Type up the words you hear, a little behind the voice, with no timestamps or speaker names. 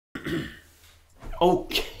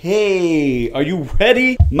Okay, are you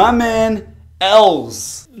ready? My man,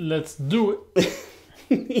 Els. Let's do it.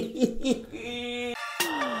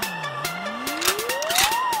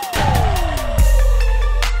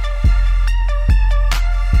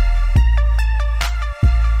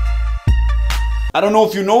 I don't know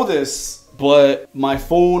if you know this, but my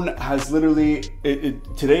phone has literally,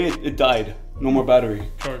 today it died. No more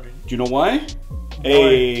battery. Charging. Do you know why?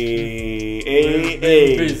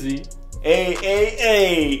 Busy.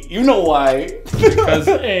 You know why? Because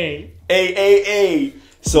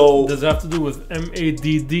So does it have to do with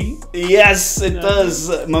MADD? yes, it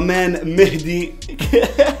does. My man Mehdi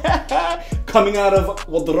coming out of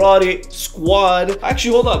Wadrari squad.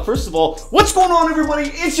 Actually, hold on. First of all, what's going on,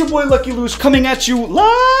 everybody? It's your boy Lucky Loush coming at you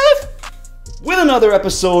live with another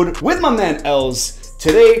episode with my man Els.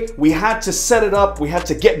 Today, we had to set it up. We had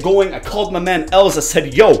to get going. I called my man Els. I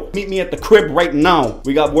said, yo, meet me at the crib right now.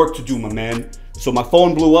 We got work to do, my man. So my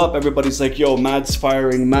phone blew up. Everybody's like, yo, Madd's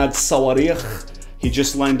firing Mad Sawarikh. He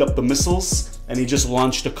just lined up the missiles and he just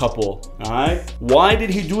launched a couple, all right? Why did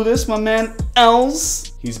he do this, my man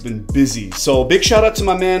Els? He's been busy. So big shout out to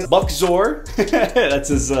my man, Buckzor. That's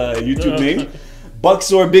his YouTube name.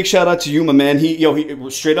 Buckzor, big shout out to you, my man. He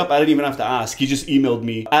straight up, I didn't even have to ask. He just emailed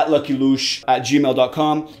me at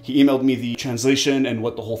luckyloush@gmail.com. He emailed me the translation and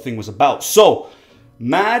what the whole thing was about. So,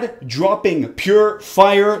 Madd dropping pure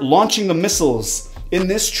fire, launching the missiles. In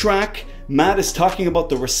this track, Madd is talking about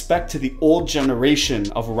the respect to the old generation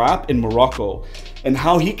of rap in Morocco and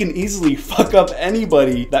how he can easily fuck up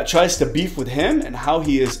anybody that tries to beef with him and how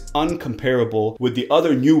he is uncomparable with the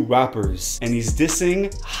other new rappers. And he's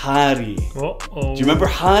dissing Hari. Uh-oh. Do you remember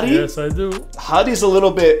Hari? Yes, I do. Hari's a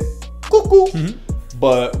little bit cuckoo,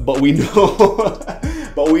 but we know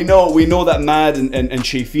we know that Madd and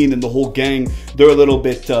Shafin and the whole gang, they're a little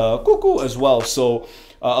bit cuckoo as well. So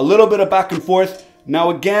a little bit of back and forth.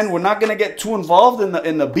 Now again, we're not gonna get too involved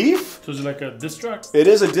in the beef. So is it like a diss track? It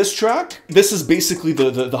is a diss track. This is basically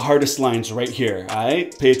the hardest lines right here.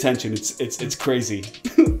 Alright? Pay attention. It's crazy.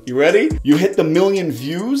 You ready? You hit the 1 million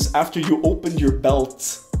views after you opened your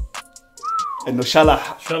belt. And no shalah.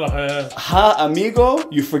 Ha amigo,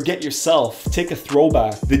 you forget yourself. Take a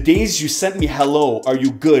throwback. The days you sent me hello, are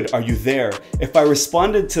you good? Are you there? If I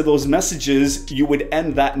responded to those messages, you would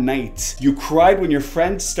end that night. You cried when your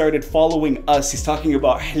friend started following us. He's talking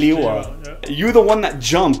about Hliwa. Yeah. You the one that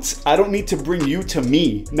jumped. I don't need to bring you to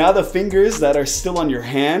me. Now the fingers that are still on your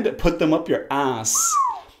hand, put them up your ass.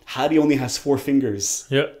 Hadi only has 4 fingers.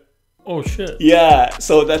 Yeah. Oh shit. Yeah,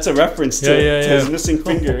 so that's a reference to his missing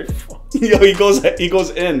finger. Yo, he goes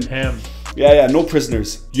in. Ham. Yeah, no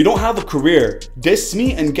prisoners. You don't have a career. Diss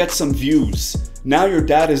me and get some views. Now your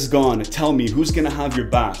dad is gone. Tell me who's gonna have your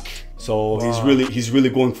back. So wow. he's really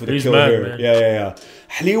going for the kill mad, here. Man. Yeah.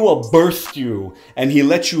 Hliwa birthed you and he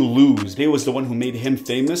let you lose. He was the one who made him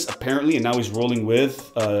famous apparently, and now he's rolling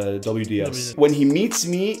with WDS. When he meets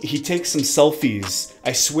me, he takes some selfies.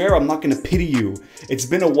 I swear I'm not gonna pity you. It's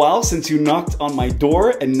been a while since you knocked on my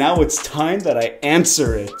door and now it's time that I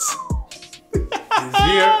answer it. He's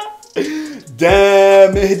here.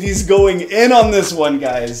 Damn, Mehdi's going in on this one,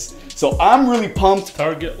 guys. So I'm really pumped.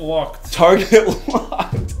 Target locked. Target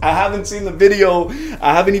locked. I haven't seen the video.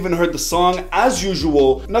 I haven't even heard the song. As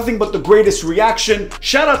usual, nothing but the greatest reaction.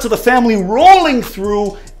 Shout out to the family rolling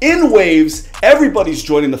through in waves. Everybody's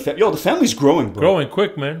joining the family. Yo, the family's growing, bro. Growing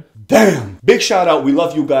quick, man. Damn. Big shout out. We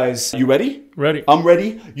love you guys. You ready? Ready. I'm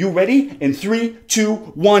ready. You ready? In 3,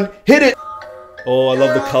 2, 1, hit it. Oh, I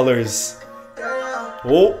love the colors.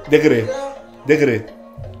 Oh, degre.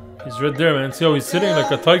 He's right there, man. See how he's sitting like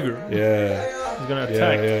a tiger. Yeah. He's gonna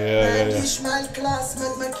attack. Yeah.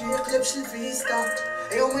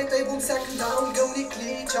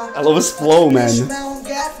 I love his flow, man.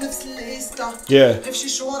 Yeah.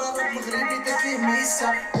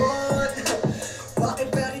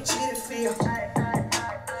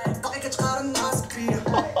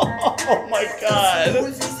 Oh my god.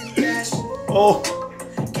 Oh.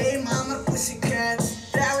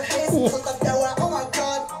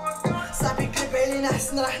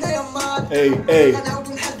 Hey.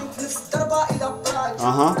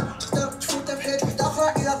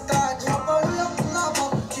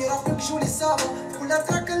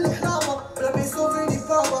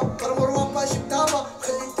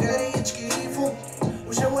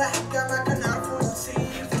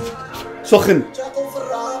 سخن.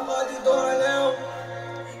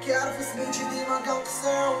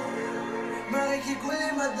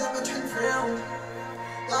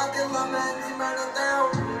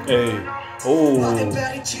 Hey. Oh.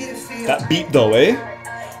 That beat though, eh?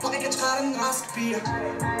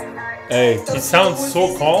 Hey. He sounds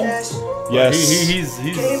so calm. Yes. He's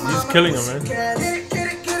killing him, man.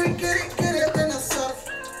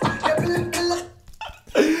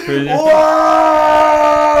 Crazy. Whoa!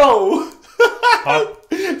 Hot.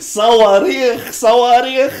 صواريخ.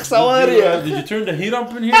 Did you turn the heat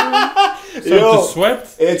up in here? Start to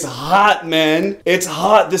sweat? It's hot, man. It's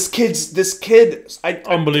hot. This kid.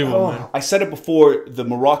 Unbelievable, man. I said it before. The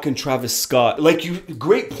Moroccan Travis Scott. Like you,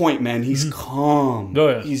 great point, man. He's calm. Oh,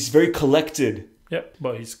 yeah. He's very collected. Yeah,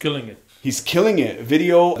 but he's killing it. He's killing it.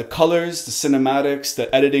 Video, the colors, the cinematics,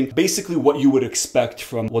 the editing. Basically what you would expect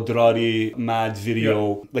from Wadrari, MADD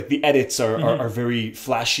video. Yeah. Like the edits are very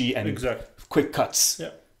flashy and quick cuts. Yeah.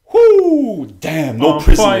 Whoo! Damn, no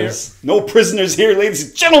prisoners. Fire. No prisoners here, ladies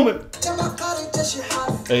and gentlemen.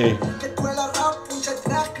 Hey.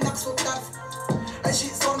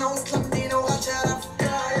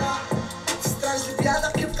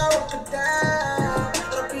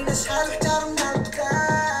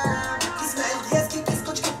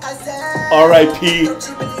 R.I.P.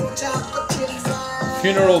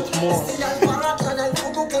 Funeral tomorrow.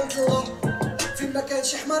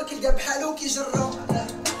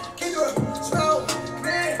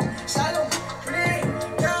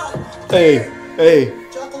 Hey.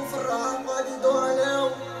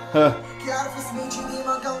 Huh.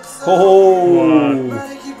 Oh.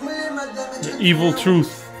 The evil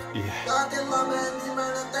truth. Yeah.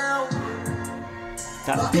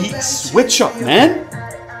 That beat switch up, man.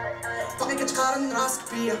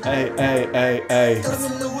 Hey.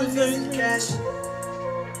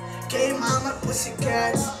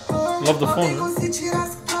 Love the phone, man.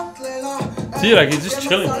 See, like he's just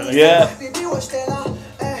chilling, man. Like, yeah.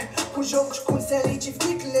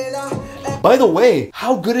 By the way,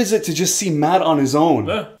 how good is it to just see MADD on his own?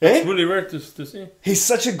 Yeah, it's really rare to see. He's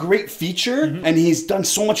such a great feature, and he's done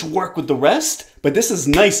so much work with the rest. But this is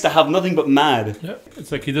nice to have nothing but MADD. Yeah,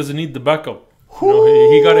 it's like he doesn't need the backup. You know,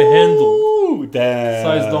 he got a handle. Damn.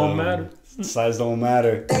 Size don't matter. Size don't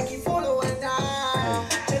matter.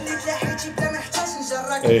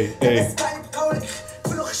 Hey.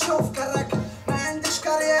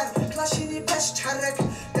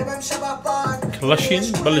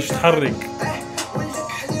 كلاشين بلش تحرك.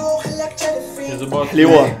 He's about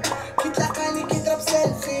حلوة.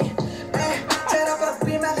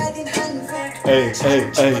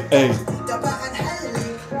 Hey.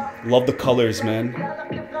 Love the colors, man.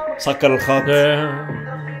 سكر الخط. Yeah.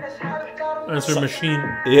 Answer machine.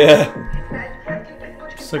 Yeah.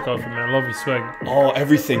 Sick off it, man. I love his swag. Oh,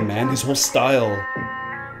 everything, man. His whole style.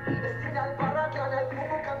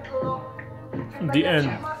 The end.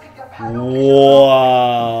 Wow.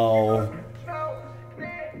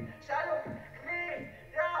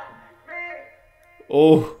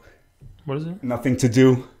 Oh. What is it? Nothing to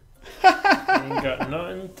do. Ain't got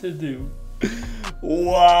nothing to do.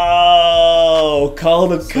 Wow. Call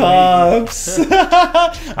the cops.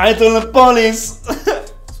 I told the police.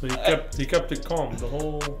 So he kept it calm the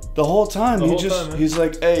whole time. time, He's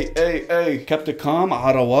like, hey, kept it calm.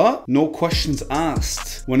 Arawa, no questions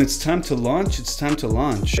asked. When it's time to launch, it's time to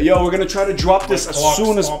launch. Yo, we're gonna try to drop this as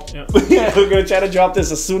soon as yeah, we're gonna try to drop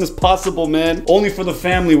this as soon as possible, man. Only for the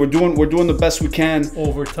family. We're doing the best we can.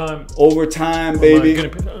 Overtime, baby.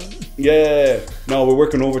 Yeah. No, we're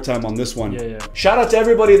working overtime on this one. Yeah. Shout out to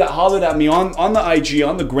everybody that hollered at me on the IG,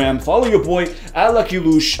 on the gram. Follow your boy at Lucky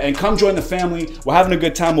Loush and come join the family. We're having a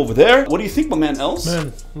good time over there. What do you think, my man, else?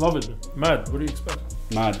 Man, love it. MADD, what do you expect?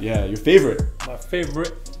 MADD, yeah, your favorite. My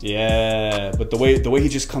favorite. Yeah, but the way he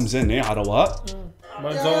just comes in, eh? What?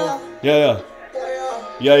 MADD's all. Yeah.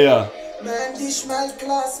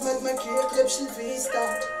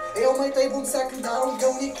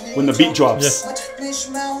 When the beat drops.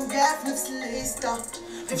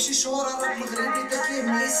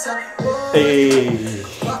 Hey.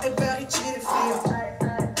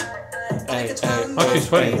 Actually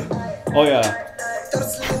sweating. Oh yeah.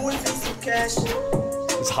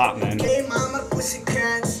 It's hot, man.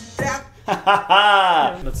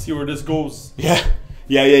 Let's see where this goes. Yeah.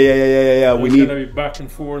 We It's need gonna be back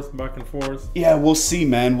and forth. Yeah, we'll see,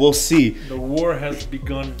 man. We'll see. The war has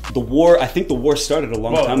begun. I think the war started a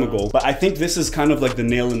long time ago. But I think this is kind of like the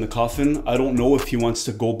nail in the coffin. I don't know if he wants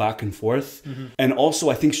to go back and forth. And also,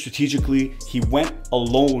 I think strategically, he went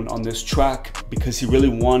alone on this track because he really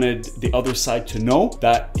wanted the other side to know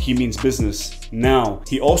that he means business. Now,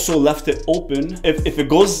 he also left it open. If it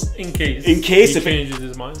goes... In case he changes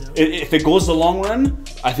his mind. If it goes the long run,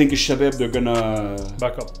 I think Shabab, they're gonna...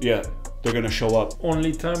 Back up. Yeah. they're gonna show up.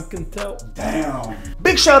 Only time can tell. Damn.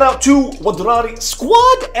 Big shout out to Wadrari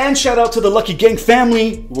Squad and shout out to the Lucky Gang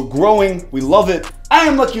family. We're growing. We love it. I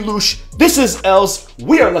am Lucky Loush. This is Els.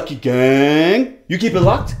 We are Lucky Gang. You keep it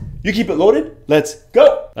locked. You keep it loaded. Let's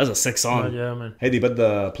go. That's a sick song. Yeah, man. Hey, but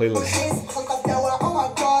the playlist.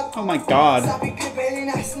 Oh my god.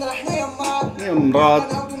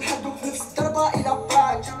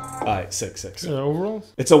 Alright, sick.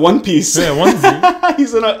 Overalls? It's a one piece. Yeah, onesie.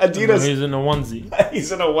 He's in a Adidas. No, he's in a onesie.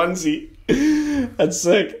 He's in a onesie. That's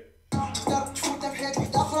sick.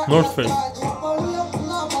 North Face.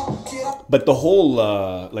 But the whole,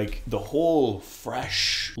 like, the whole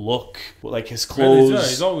fresh look, like his clothes. Yeah,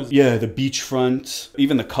 he's always... Yeah, the beachfront.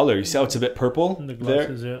 Even the color. You see how it's a bit purple? The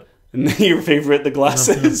glasses, there? Yeah. And your favorite, the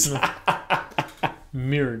glasses? No.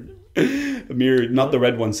 Mirrored. Mirrored, not the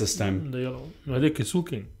red ones this time. The yellow. I think it's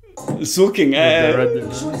sulking. Sulking, They're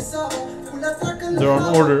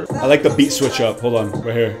on order. I like the beat switch up. Hold on,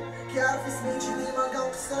 right here.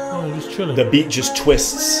 Oh, just chilling. The beat just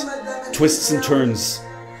twists. Twists and turns.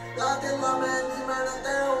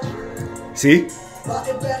 See?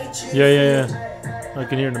 Yeah. I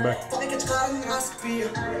can hear in the back.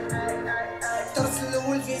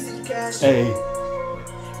 Hey.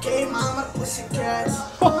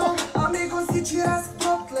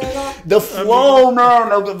 The flow,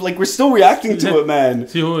 man. Like, we're still reacting to it, man.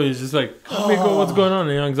 Zihou is just like, amigo, what's going on?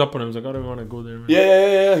 And he hangs up on him. He's like, I don't want to go there, man.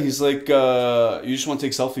 Yeah. He's like, you just want to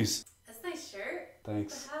take selfies. That's a nice shirt.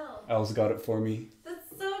 Thanks. What the hell? Al's got it for me. That's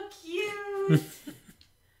so cute. So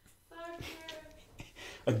cute.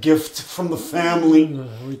 A gift from the family.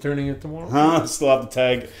 Returning it tomorrow. Huh? Still have the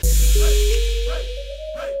tag.